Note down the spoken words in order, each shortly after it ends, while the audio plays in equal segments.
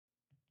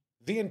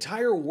The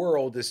entire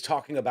world is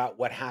talking about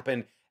what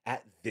happened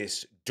at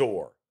this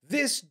door.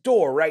 This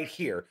door right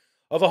here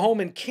of a home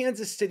in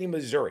Kansas City,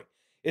 Missouri.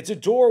 It's a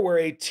door where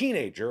a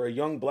teenager, a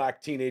young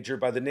black teenager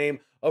by the name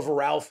of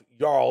Ralph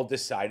Yarl,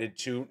 decided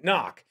to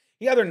knock.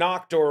 He either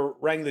knocked or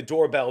rang the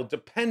doorbell,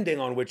 depending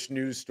on which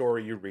news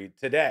story you read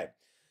today.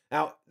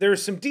 Now,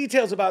 there's some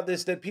details about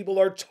this that people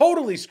are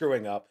totally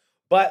screwing up,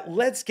 but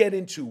let's get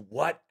into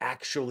what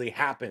actually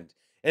happened.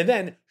 And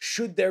then,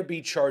 should there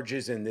be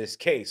charges in this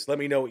case? Let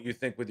me know what you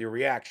think with your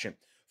reaction.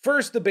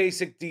 First, the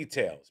basic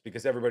details,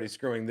 because everybody's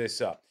screwing this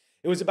up.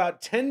 It was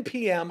about 10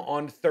 p.m.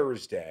 on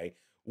Thursday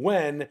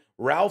when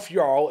Ralph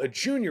Yarl, a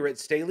junior at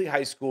Staley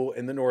High School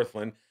in the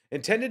Northland,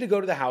 intended to go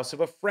to the house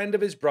of a friend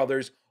of his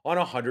brother's on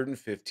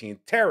 115th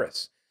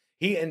Terrace.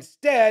 He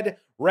instead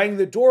rang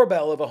the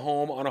doorbell of a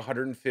home on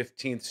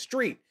 115th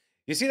Street.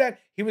 You see that?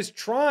 He was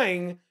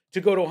trying to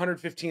go to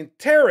 115th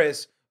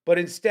Terrace, but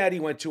instead he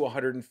went to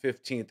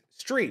 115th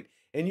Street.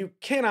 And you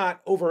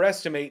cannot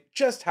overestimate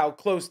just how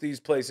close these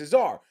places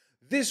are.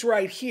 This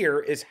right here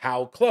is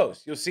how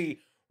close. You'll see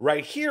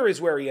right here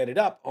is where he ended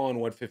up on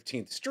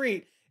 115th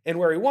Street, and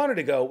where he wanted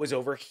to go was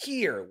over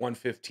here,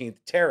 115th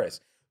Terrace.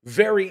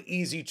 Very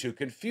easy to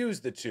confuse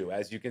the two,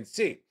 as you can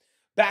see.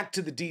 Back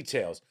to the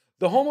details.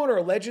 The homeowner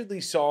allegedly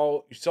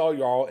saw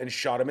Yarl and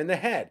shot him in the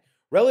head.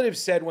 Relatives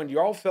said when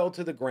Yarl fell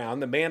to the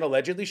ground, the man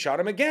allegedly shot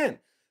him again.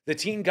 The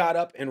teen got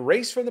up and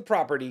raced from the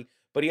property,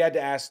 but he had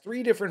to ask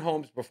 3 different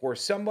homes before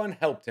someone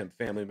helped him,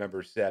 family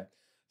members said.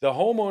 The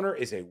homeowner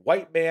is a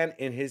white man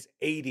in his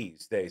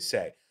 80s, they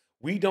say.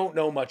 We don't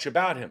know much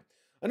about him.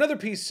 Another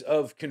piece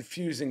of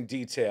confusing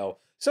detail.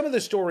 Some of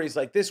the stories,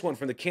 like this one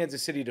from the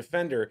Kansas City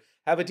Defender,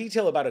 have a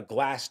detail about a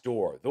glass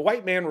door. The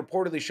white man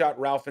reportedly shot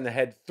Ralph in the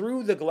head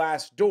through the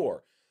glass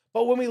door.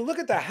 But when we look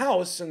at the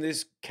house in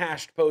this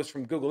cached post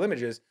from Google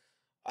Images,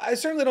 I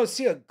certainly don't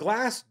see a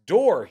glass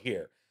door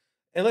here.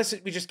 Unless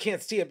we just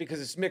can't see it because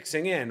it's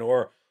mixing in,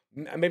 or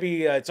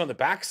maybe it's on the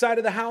back side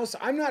of the house.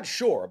 I'm not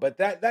sure, but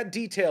that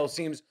detail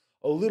seems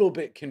a little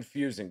bit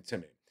confusing to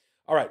me.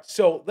 All right,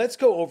 so let's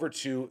go over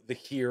to the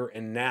here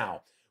and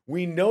now.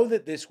 We know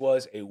that this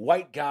was a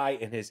white guy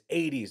in his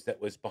 80s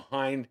that was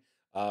behind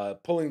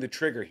pulling the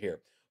trigger here.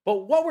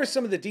 But what were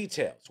some of the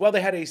details? Well,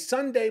 they had a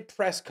Sunday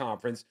press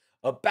conference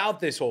about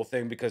this whole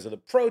thing because of the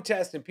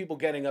protest and people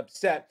getting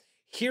upset.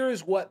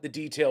 Here's what the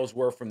details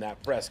were from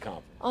that press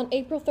conference. On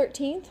April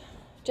 13th,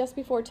 just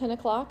before 10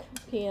 o'clock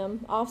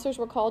p.m., officers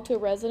were called to a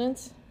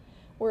residence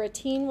where a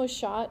teen was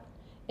shot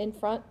in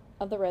front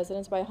of the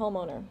residence by a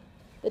homeowner.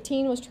 The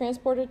teen was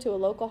transported to a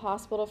local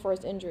hospital for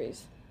his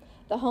injuries.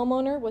 The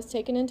homeowner was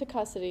taken into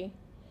custody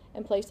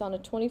and placed on a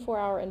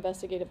 24-hour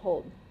investigative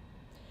hold.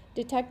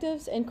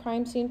 Detectives and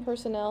crime scene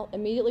personnel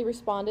immediately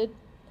responded,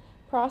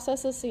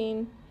 processed the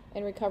scene,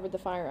 and recovered the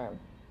firearm.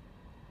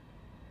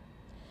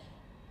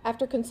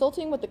 After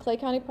consulting with the Clay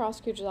County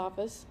Prosecutor's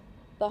Office,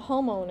 the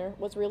homeowner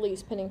was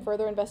released pending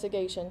further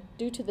investigation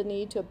due to the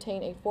need to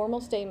obtain a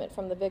formal statement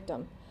from the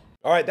victim.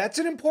 All right, that's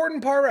an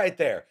important part right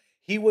there.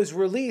 He was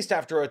released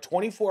after a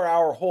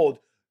 24-hour hold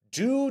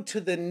due to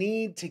the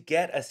need to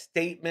get a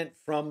statement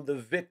from the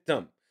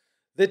victim.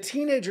 The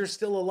teenager's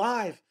still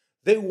alive.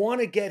 They want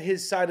to get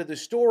his side of the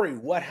story.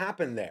 What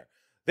happened there?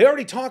 They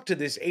already talked to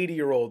this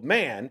 80-year-old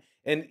man,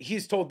 and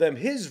he's told them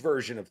his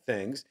version of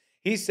things.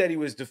 He said he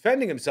was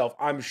defending himself,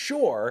 I'm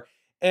sure,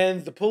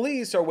 and the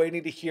police are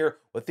waiting to hear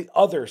what the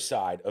other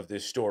side of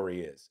this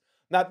story is.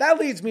 Now, that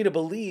leads me to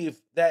believe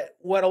that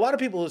what a lot of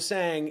people are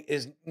saying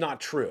is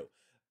not true.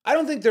 I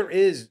don't think there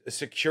is a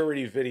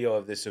security video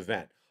of this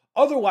event.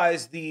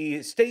 Otherwise,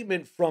 the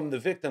statement from the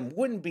victim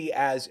wouldn't be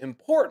as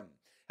important.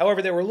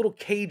 However, they were a little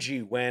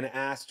cagey when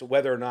asked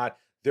whether or not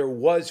there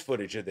was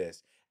footage of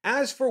this.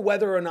 As for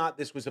whether or not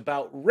this was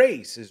about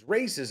race, is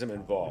racism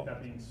involved? With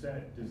that being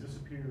said, does this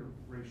appear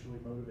racially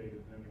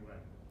motivated in any way?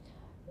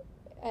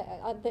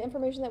 The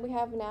information that we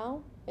have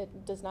now,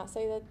 it does not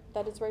say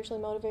that it's racially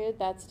motivated.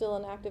 That's still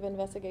an active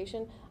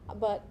investigation.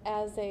 But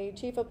as a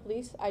chief of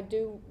police, I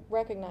do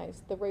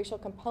recognize the racial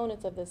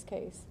components of this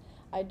case.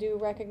 I do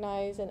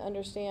recognize and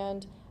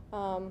understand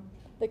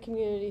the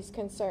community's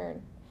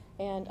concern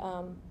and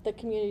the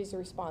community's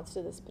response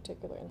to this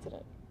particular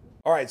incident.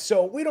 All right,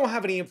 so we don't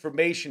have any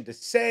information to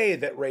say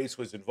that race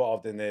was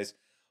involved in this,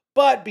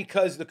 but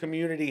because the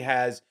community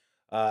has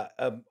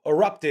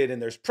erupted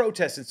and there's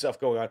protests and stuff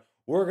going on,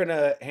 we're going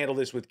to handle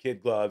this with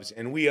kid gloves,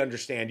 and we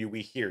understand you,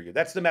 we hear you.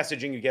 That's the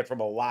messaging you get from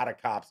a lot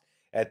of cops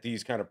at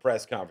these kind of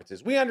press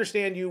conferences. We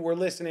understand you, we're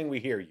listening, we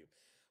hear you.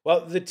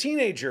 Well, the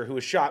teenager who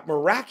was shot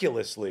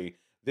miraculously,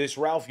 this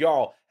Ralph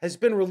Yarl, has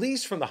been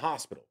released from the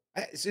hospital.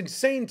 It's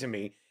insane to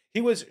me.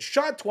 He was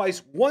shot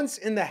twice, once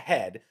in the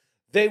head.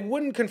 They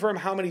wouldn't confirm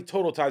how many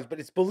total times, but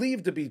it's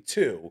believed to be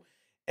 2.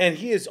 And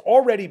he has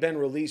already been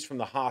released from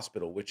the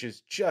hospital, which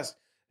is just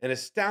an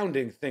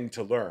astounding thing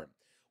to learn.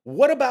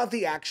 What about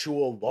the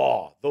actual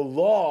law? The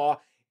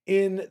law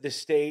in the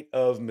state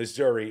of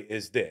Missouri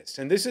is this.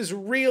 And this is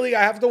really,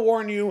 I have to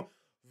warn you,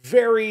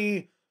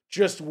 very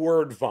just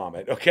word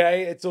vomit,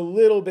 okay? It's a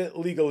little bit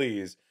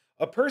legalese.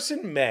 A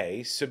person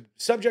may,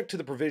 subject to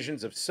the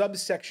provisions of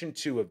subsection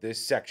 2 of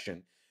this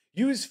section,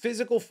 use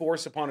physical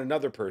force upon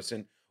another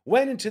person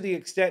when and to the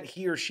extent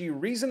he or she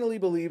reasonably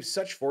believes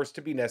such force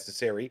to be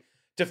necessary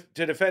to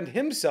defend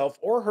himself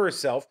or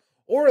herself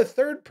or a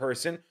third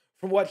person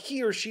from what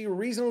he or she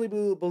reasonably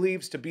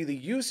believes to be the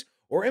use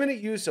or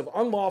imminent use of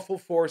unlawful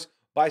force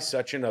by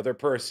such another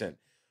person.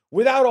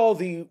 Without all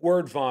the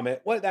word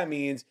vomit, what that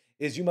means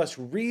is you must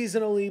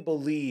reasonably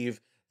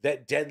believe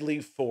that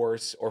deadly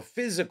force or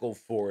physical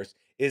force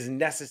is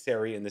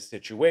necessary in the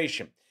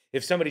situation.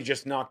 If somebody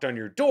just knocked on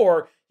your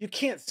door, you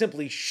can't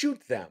simply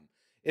shoot them.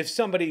 If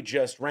somebody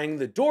just rang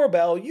the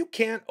doorbell, you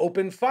can't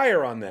open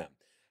fire on them.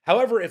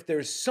 However, if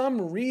there's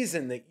some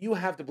reason that you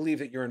have to believe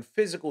that you're in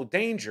physical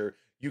danger,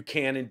 you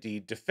can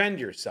indeed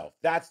defend yourself.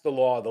 That's the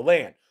law of the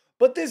land.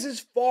 But this is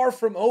far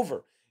from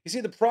over. You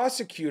see, the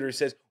prosecutor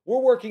says, we're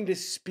working to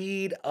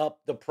speed up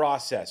the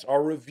process.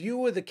 Our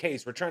review of the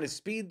case, we're trying to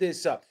speed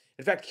this up.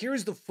 In fact,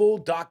 here's the full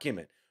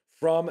document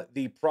from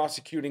the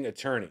prosecuting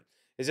attorney.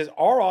 It says,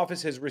 our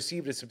office has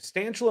received a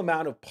substantial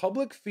amount of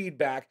public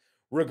feedback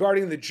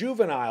regarding the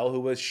juvenile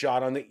who was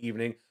shot on the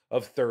evening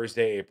of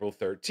Thursday, April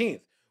 13th.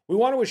 We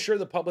want to assure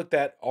the public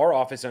that our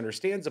office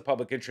understands the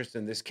public interest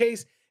in this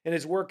case and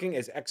is working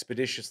as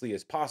expeditiously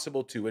as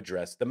possible to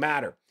address the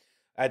matter.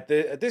 At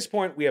this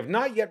point, we have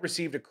not yet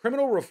received a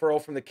criminal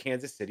referral from the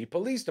Kansas City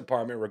Police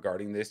Department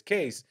regarding this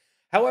case.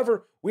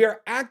 However, we are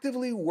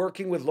actively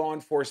working with law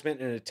enforcement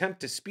in an attempt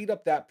to speed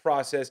up that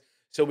process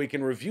so we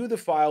can review the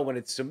file when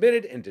it's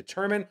submitted and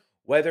determine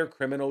whether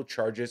criminal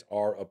charges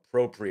are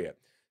appropriate.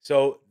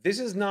 So this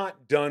is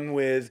not done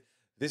with.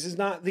 This is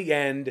not the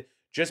end.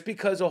 Just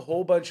because a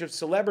whole bunch of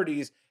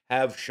celebrities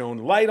have shown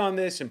light on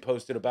this and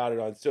posted about it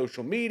on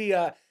social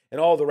media,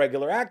 and all the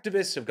regular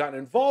activists have gotten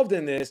involved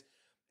in this,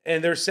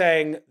 and they're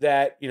saying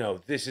that,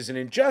 this is an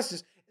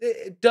injustice,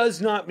 it does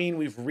not mean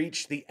we've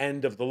reached the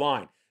end of the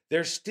line.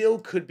 There still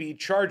could be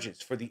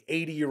charges for the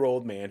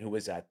 80-year-old man who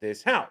was at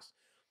this house.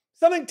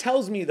 Something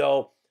tells me,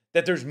 though,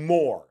 that there's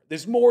more.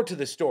 There's more to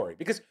the story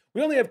because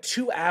we only have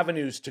two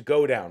avenues to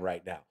go down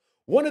right now.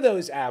 One of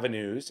those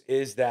avenues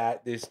is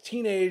that this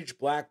teenage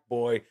black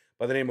boy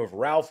by the name of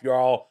Ralph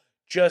Yarl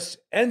just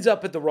ends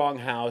up at the wrong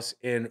house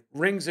and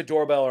rings a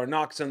doorbell or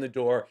knocks on the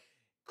door.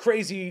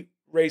 Crazy,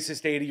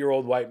 racist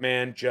 80-year-old white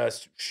man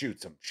just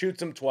shoots him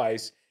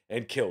twice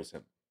and kills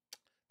him.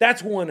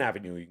 That's one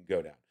avenue you can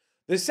go down.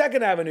 The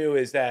second avenue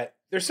is that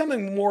there's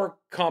something more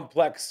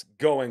complex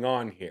going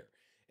on here.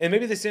 And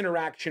maybe this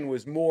interaction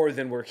was more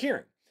than we're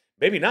hearing.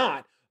 Maybe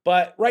not,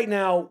 but right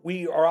now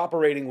we are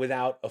operating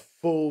without a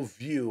full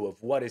view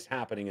of what is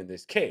happening in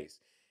this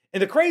case.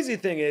 And the crazy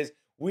thing is,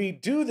 we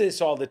do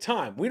this all the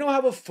time. We don't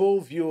have a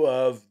full view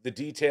of the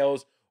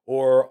details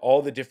or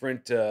all the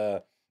different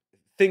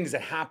things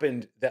that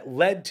happened that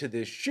led to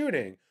this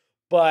shooting,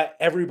 but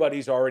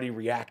everybody's already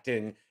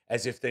reacting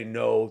as if they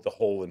know the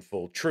whole and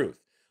full truth.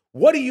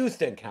 What do you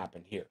think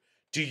happened here?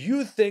 Do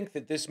you think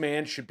that this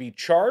man should be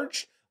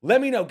charged? Let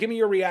me know. Give me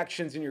your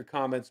reactions in your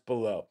comments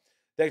below.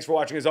 Thanks for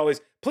watching. As always,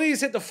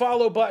 please hit the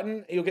follow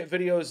button. You'll get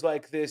videos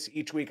like this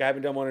each week. I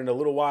haven't done one in a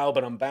little while,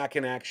 but I'm back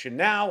in action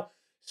now.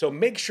 So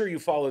make sure you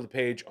follow the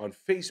page on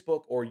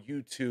Facebook or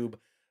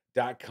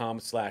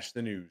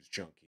YouTube.com/thenewsjunkie.